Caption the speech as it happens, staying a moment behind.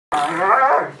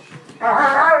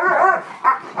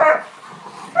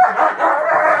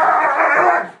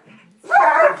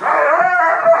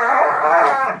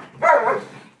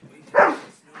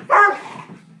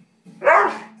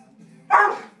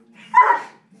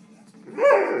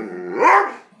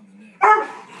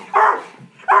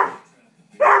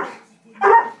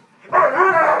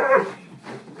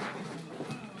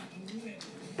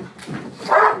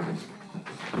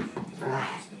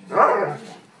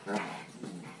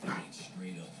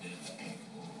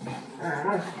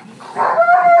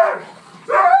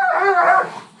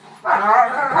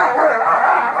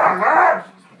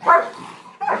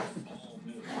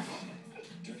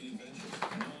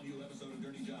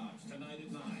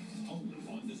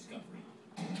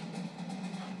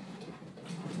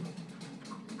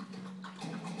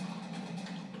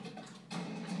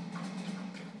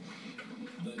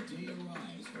The day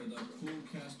arrives for the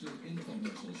Coolcaster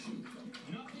infomercial shoot.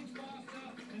 Nothing's faster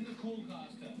than the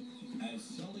Coolcaster. As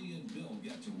Sully and Bill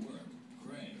get to work,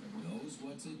 Craig knows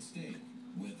what's at stake.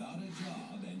 Without a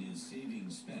job and his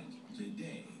savings spent,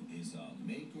 today is a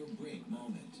make-or-break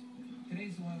moment.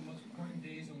 Today's one of the most important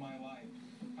days of my life.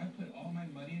 I put all my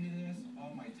money into this,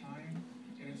 all my time,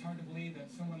 and it's hard to believe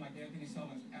that someone like Anthony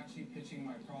Sullivan's actually pitching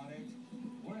my product.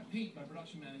 We're at Pete, my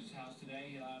production manager's house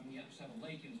today. He happens to have a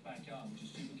lake in his backyard, which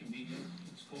is super convenient.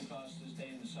 It's cool cast this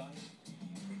day in the sun.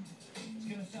 It's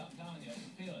gonna sell, I'm telling you, I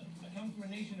can feel it. I come from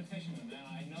a nation of fishermen, man.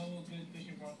 I know a good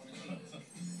fishing product when I see it.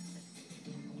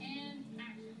 And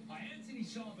action. Hi, Anthony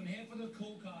Sullivan here for the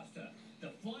Coolcaster,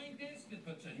 the flying disc that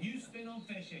puts a new spin on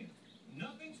fishing.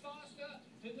 Nothing's faster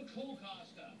than the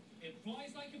Coolcaster. It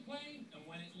flies like a plane, and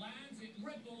when it lands, it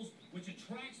ripples, which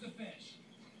attracts the fish.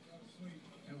 That was sweet.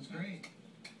 It was great.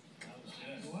 It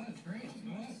was great. It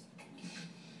was.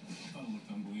 Fun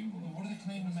looked unbelievable. What are they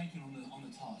claiming to make it on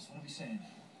the toss? What are we saying?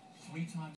 3 times.